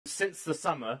since the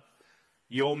summer,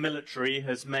 your military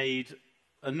has made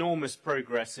enormous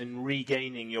progress in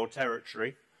regaining your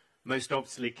territory, most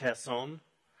obviously Kherson.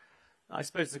 I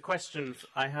suppose the question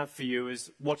I have for you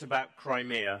is, what about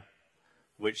Crimea,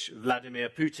 which Vladimir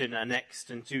Putin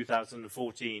annexed in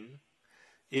 2014?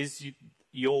 Is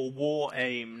your war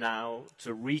aim now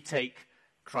to retake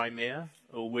Crimea,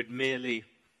 or would merely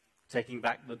taking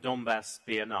back the Donbas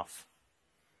be enough?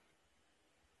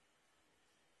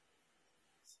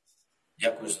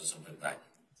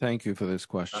 Thank you for this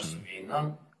question.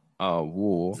 Our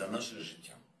war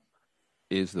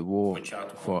is the war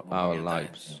for our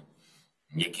lives.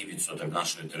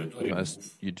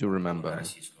 As you do remember,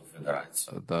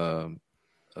 the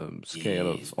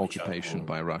scale of occupation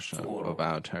by Russia of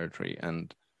our territory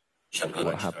and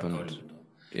what happened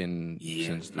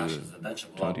since the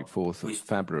 24th of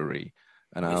February.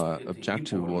 And our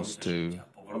objective was to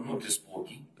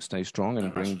stay strong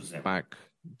and bring back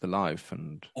the life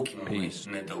and peace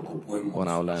on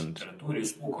our land.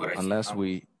 Unless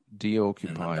we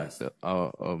deoccupy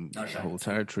our whole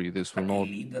territory, this will not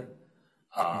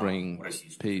bring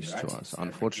peace to us.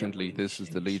 Unfortunately, this is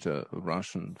the leader of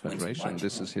Russian Federation.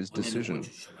 This is his decision.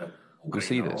 We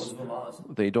see this.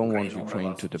 They don't want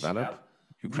Ukraine to develop.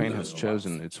 Ukraine has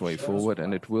chosen its way forward,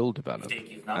 and it will develop.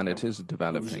 And it is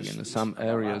developing. In some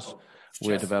areas,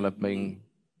 we're developing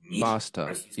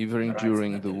faster, even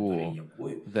during the war,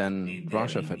 than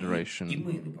Russia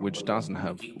Federation, which doesn't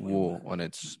have war on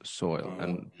its soil.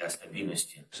 And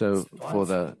so for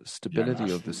the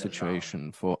stability of the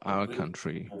situation for our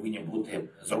country,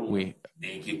 we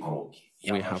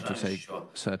have to take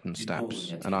certain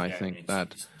steps. And I think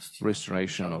that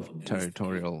restoration of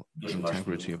territorial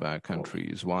integrity of our country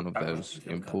is one of those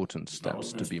important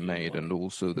steps to be made, and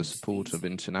also the support of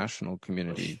international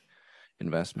community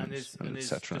investments, and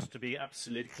etc. Just to be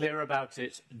absolutely clear about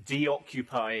it,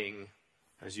 deoccupying,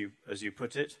 as you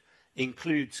put it,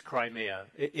 includes Crimea.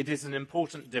 It is an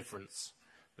important difference,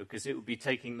 because it would be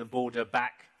taking the border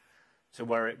back to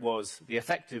where it was, the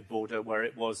effective border where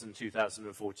it was in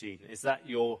 2014. Is that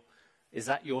your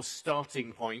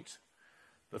starting point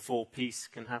before peace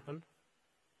can happen?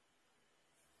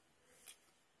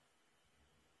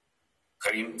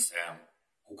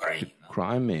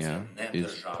 Crimea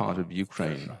is part of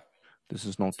Ukraine. This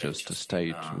is not just a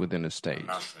state within a state.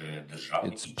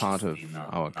 It's part of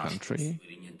our country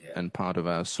and part of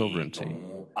our sovereignty.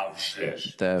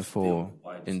 Therefore,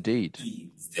 indeed,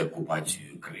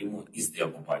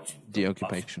 the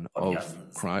occupation of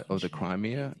the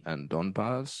Crimea and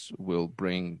Donbas will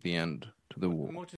bring the end to the war.